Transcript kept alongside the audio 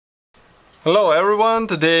Hello everyone,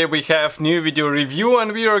 today we have new video review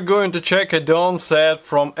and we are going to check a dawn set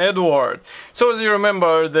from Eduard. So as you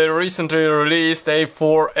remember, they recently released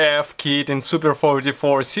A-4F kit in Super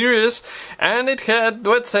 44 series and it had,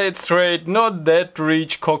 let's say it straight, not that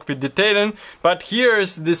rich cockpit detailing, but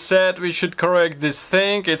here's the set. We should correct this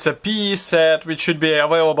thing. It's a PE set which should be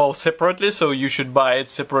available separately, so you should buy it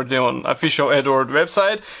separately on official Eduard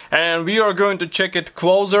website, and we are going to check it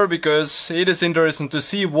closer because it is interesting to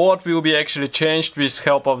see what will be actually changed with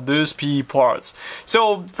help of those PE parts.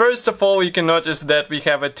 So first of all, you can notice that we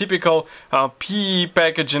have a typical PE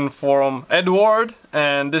packaging from Eduard,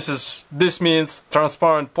 and this means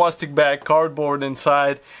transparent plastic bag, cardboard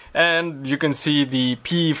inside, and you can see the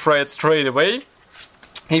PE thread straight away.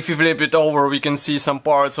 If you flip it over, we can see some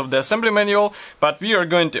parts of the assembly manual, but we are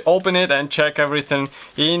going to open it and check everything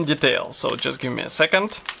in detail. So just give me a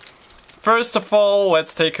second. First of all,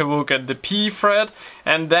 let's take a look at the PE thread,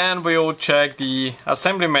 and then we'll check the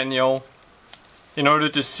assembly manual in order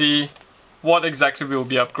to see what exactly will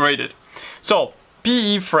be upgraded. So,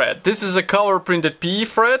 PE thread. This is a color printed PE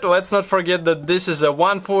thread. Let's not forget that this is a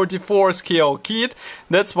 1/44 scale kit.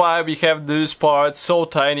 That's why we have those parts so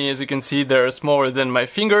tiny. As you can see, they're smaller than my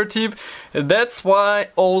fingertip. That's why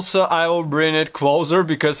also I will bring it closer,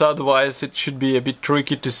 because otherwise it should be a bit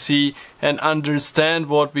tricky to see and understand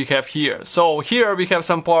what we have here. So here we have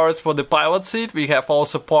some parts for the pilot seat. We have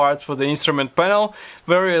also parts for the instrument panel,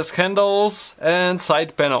 various handles and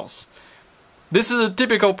side panels. This is a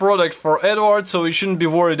typical product for Eduard, so you shouldn't be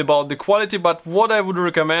worried about the quality, but what I would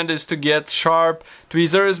recommend is to get sharp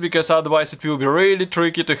tweezers, because otherwise it will be really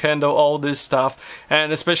tricky to handle all this stuff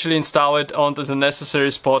and especially install it onto the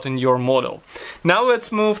necessary spot in your model. Now let's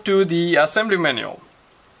move to the assembly manual.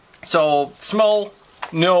 So, small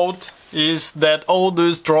note is that all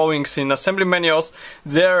those drawings in assembly manuals,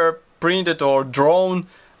 they're printed or drawn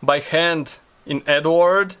by hand in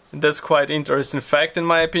Eduard. That's quite interesting fact in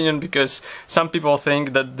my opinion, because some people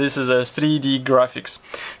think that this is a 3D graphics.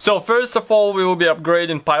 So first of all, we will be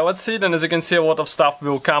upgrading pilot seat, and as you can see, a lot of stuff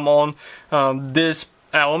will come on this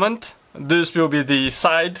element. This will be the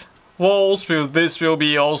side walls, this will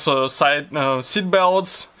be also side seat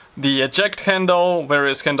belts, the eject handle,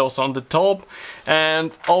 various handles on the top,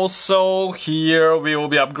 and also here we will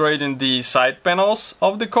be upgrading the side panels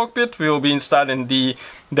of the cockpit. We will be installing the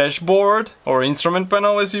dashboard or instrument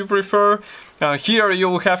panel as you prefer. Here you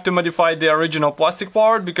will have to modify the original plastic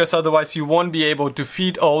part, because otherwise you won't be able to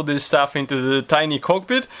fit all this stuff into the tiny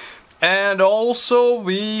cockpit. And also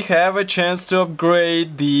we have a chance to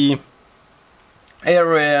upgrade the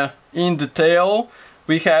area in the tail.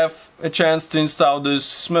 We have a chance to install those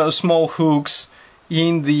small hooks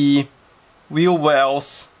in the wheel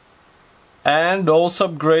wells and also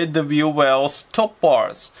upgrade the wheel wells top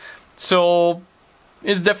parts. So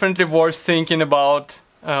it's definitely worth thinking about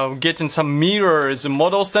getting some mirrors and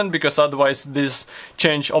model stand, because otherwise this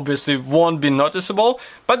change obviously won't be noticeable.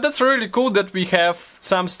 But that's really cool that we have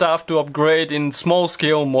some stuff to upgrade in small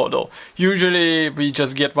scale model. Usually we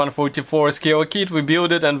just get 1/44 scale kit, we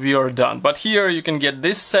build it and we are done. But here you can get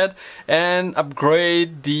this set and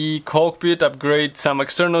upgrade the cockpit, upgrade some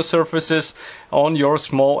external surfaces on your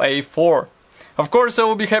small A4. Of course, I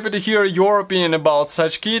will be happy to hear your opinion about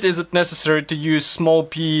such kit. Is it necessary to use small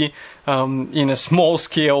PE in a small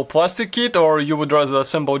scale plastic kit, or you would rather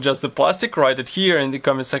assemble just the plastic? Write it here in the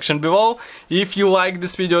comment section below. If you like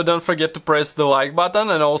this video, don't forget to press the like button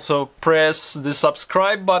and also press the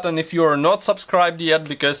subscribe button if you are not subscribed yet,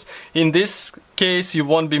 because in this case you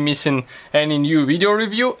won't be missing any new video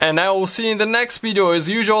review. And I will see you in the next video as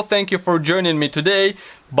usual. Thank you for joining me today.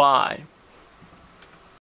 Bye.